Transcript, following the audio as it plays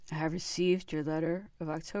I have received your letter of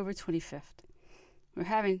October 25th. We're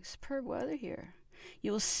having superb weather here.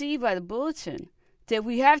 You will see by the bulletin that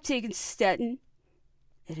we have taken Stettin.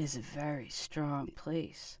 It is a very strong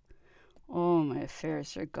place. All my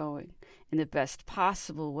affairs are going in the best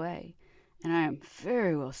possible way, and I am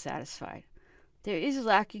very well satisfied. There is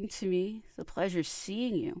lacking to me the pleasure of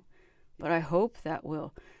seeing you, but I hope that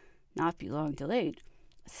will not be long delayed.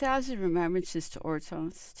 1,000 remembrances to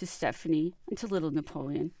Hortense, to Stephanie, and to little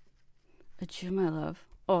Napoleon. Adieu, my love.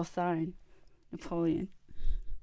 All thine, Napoleon.